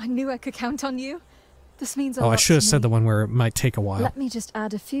you. I knew I could count on you. This means a lot. Oh, I should have to said me. the one where it might take a while. Let me just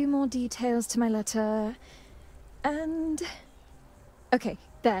add a few more details to my letter. And... okay,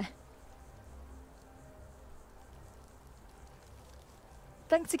 there.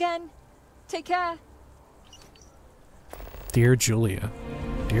 Thanks again. Take care. Dear Julia.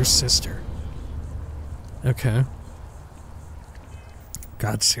 Dear sister. Okay.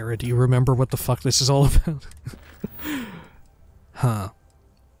 God, Sarah, do you remember what the fuck this is all about? Huh.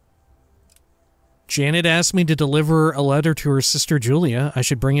 Janet asked me to deliver a letter to her sister Julia. I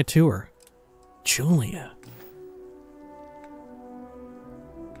should bring it to her. Julia.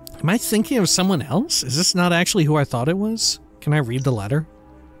 Am I thinking of someone else? Is this not actually who I thought it was? Can I read the letter?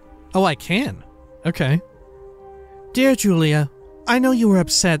 Oh, I can. Okay. Dear Julia, I know you were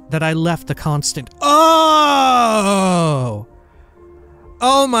upset that I left the Constant. Oh!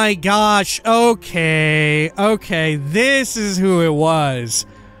 Oh my gosh. Okay. Okay. This is who it was.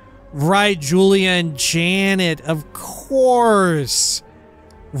 Right, Julia and Janet. Of course.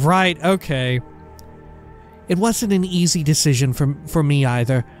 Right. Okay. It wasn't an easy decision for me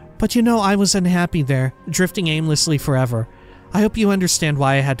either. But you know, I was unhappy there, drifting aimlessly forever. I hope you understand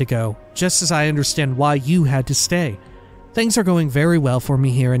why I had to go, just as I understand why you had to stay. Things are going very well for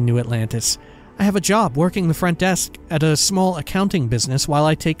me here in New Atlantis. I have a job working the front desk at a small accounting business while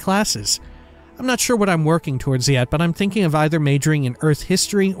I take classes. I'm not sure what I'm working towards yet, but I'm thinking of either majoring in Earth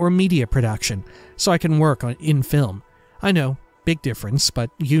history or media production, so I can work in film. I know, big difference, but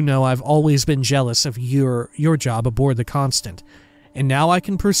you know I've always been jealous of your job aboard the Constant, and now I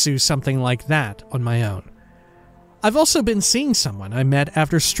can pursue something like that on my own. I've also been seeing someone I met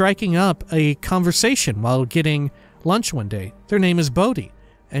after striking up a conversation while getting lunch one day. Their name is Bodhi,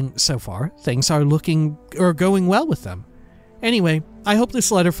 and so far, things are going well with them. Anyway, I hope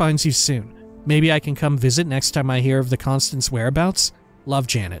this letter finds you soon. Maybe I can come visit next time I hear of the Constant's whereabouts. Love,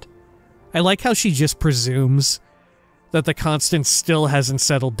 Janet. I like how she just presumes that the Constant still hasn't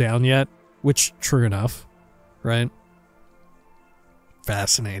settled down yet, which, true enough, right?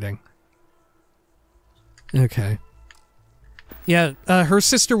 Fascinating. Okay. Yeah, her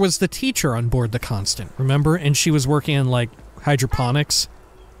sister was the teacher on board the Constant, remember? And she was working in, like, hydroponics.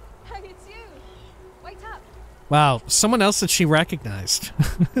 Hey, it's you. Wake up. Wow, someone else that she recognized.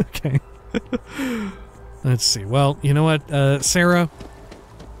 Okay. Let's see. Well, you know what, Sarah?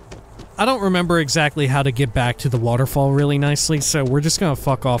 I don't remember exactly how to get back to the waterfall really nicely, so we're just gonna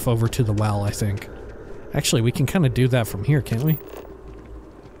fuck off over to the well, I think. Actually, we can kind of do that from here, can't we?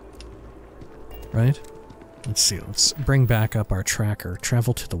 Right? Let's see, let's bring back up our tracker.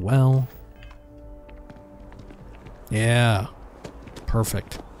 Travel to the well. Yeah.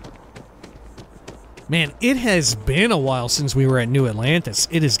 Perfect. Man, it has been a while since we were at New Atlantis.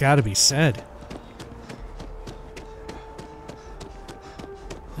 It has got to be said.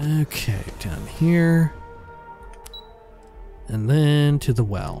 Okay, down here. And then to the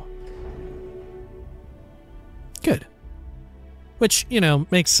well. Good. Which, you know,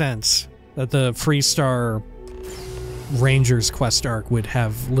 makes sense. That the Freestar Rangers quest arc would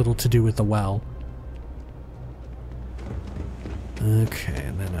have little to do with the well. Okay,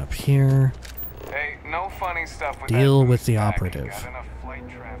 and then up here. Hey, no funny stuff with Deal with the operative.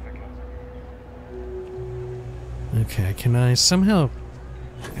 Okay, can I somehow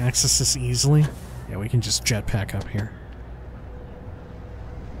access this easily? Yeah, we can just jetpack up here.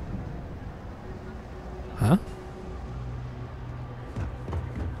 Huh?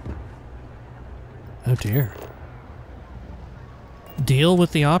 Oh dear. Deal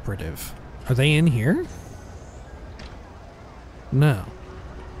with the operative. Are they in here? No.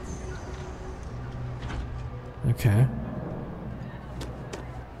 Okay.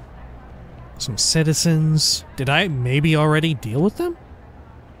 Some citizens. Did I maybe already deal with them?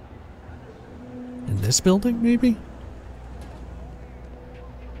 In this building, maybe?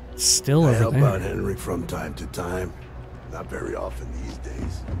 Still over there. I help out Henry from time to time. Not very often these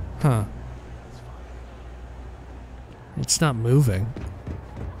days. Huh. It's not moving.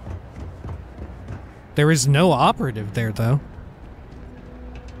 There is no operative there, though.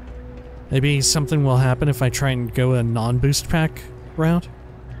 Maybe something will happen if I try and go a non-boost pack route?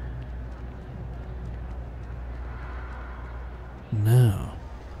 No.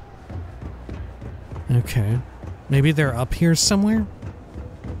 Okay. Maybe they're up here somewhere?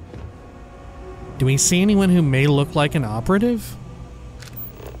 Do we see anyone who may look like an operative?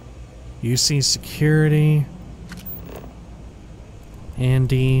 UC security.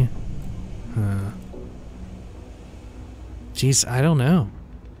 Andy. Jeez, I don't know.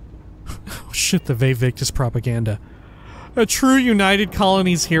 Oh shit, the Vivictus propaganda. A true United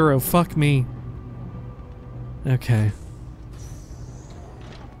Colonies hero, fuck me. Okay.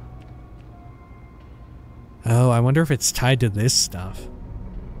 Oh, I wonder if it's tied to this stuff.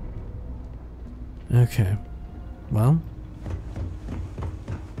 Okay. Well.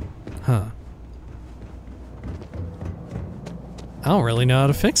 Huh. I don't really know how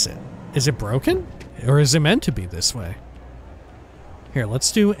to fix it. Is it broken? Or is it meant to be this way? Here,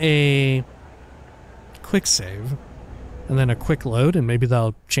 let's do a quick save. And then a quick load, and maybe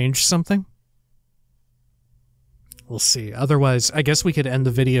that'll change something. We'll see. Otherwise, I guess we could end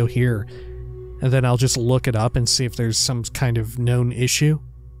the video here. And then I'll just look it up and see if there's some kind of known issue.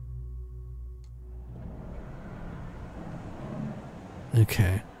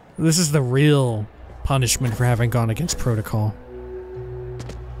 Okay. This is the real punishment for having gone against protocol.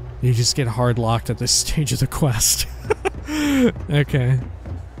 You just get hard locked at this stage of the quest. Okay.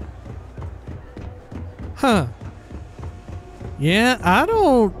 Huh. Yeah, I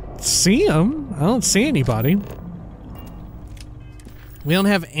don't see him. I don't see anybody. We don't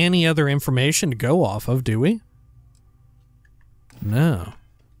have any other information to go off of, do we? No.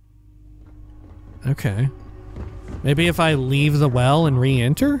 Okay. Maybe if I leave the well and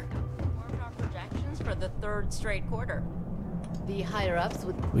re-enter? Projections for the third straight quarter. The higher-ups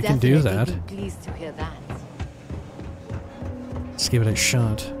would we can do that. Be pleased to hear that. Let's give it a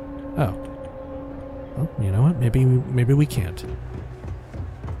shot. Oh. Well, you know what? Maybe we can't.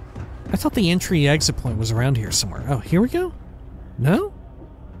 I thought the entry exit point was around here somewhere. Oh, here we go? No?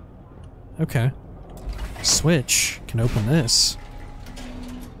 Okay. Switch can open this.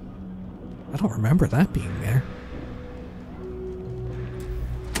 I don't remember that being there.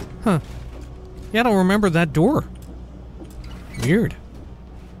 Huh. Yeah, I don't remember that door. Weird.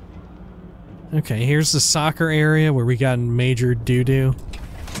 Okay, here's the soccer area where we got major doo-doo.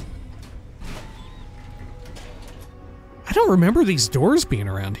 I don't remember these doors being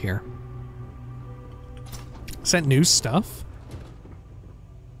around here. Is that new stuff?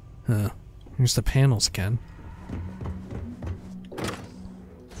 Huh. Here's the panels again.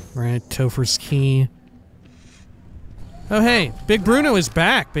 Right, Topher's key. Oh hey, Big Bruno is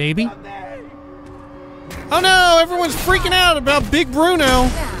back, baby. Oh no, everyone's freaking out about Big Bruno.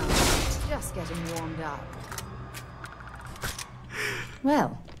 Just getting warmed up.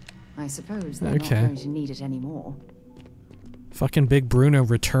 Well, I suppose they're not going to need it anymore. Fucking Big Bruno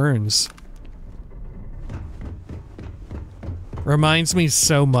returns. Reminds me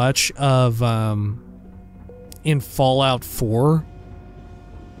so much of, in Fallout 4,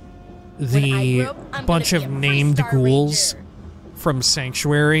 the bunch of named ghouls from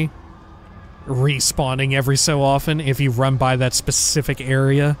Sanctuary respawning every so often if you run by that specific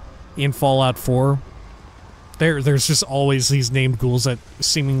area in Fallout 4. There's just always these named ghouls that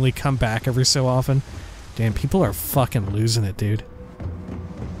seemingly come back every so often. Damn, people are fucking losing it, dude.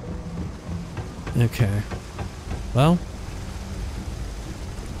 Okay. Well,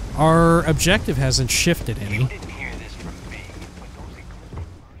 our objective hasn't shifted any.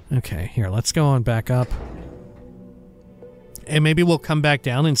 Okay, here, let's go on back up. And maybe we'll come back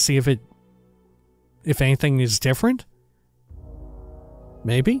down and see if anything is different?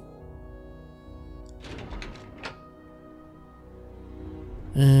 Maybe?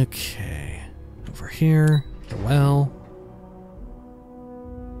 Okay. Over here, the well.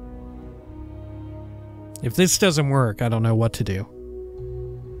 If this doesn't work, I don't know what to do.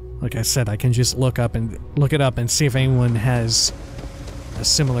 Like I said, I can just look it up and see if anyone has a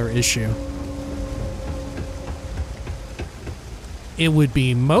similar issue. It would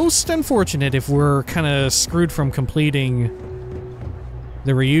be most unfortunate if we're kind of screwed from completing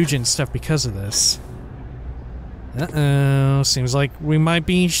the Ryujin stuff because of this. Uh-oh, seems like we might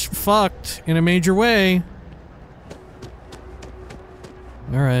be fucked in a major way.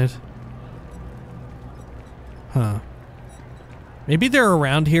 Alright. Huh. Maybe they're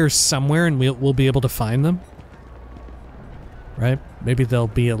around here somewhere and we'll be able to find them. Right? Maybe they'll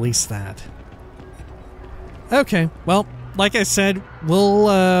be at least that. Okay, well, like I said,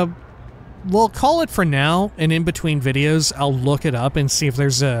 we'll call it for now, and in between videos, I'll look it up and see if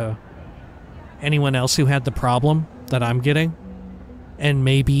there's anyone else who had the problem that I'm getting. And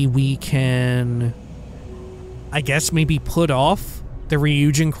maybe we can, I guess, maybe put off the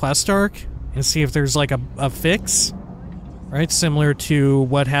Ryujin quest arc and see if there's like a fix, right? Similar to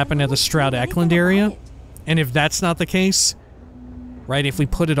what happened at the Stroud-Eklund area. And if that's not the case, right, if we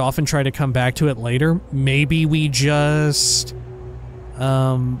put it off and try to come back to it later, maybe we just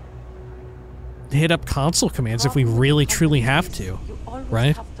hit up console commands if we really truly have to,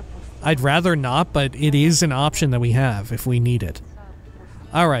 right? I'd rather not, but it is an option that we have if we need it.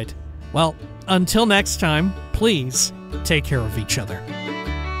 Alright, well, until next time, please take care of each other.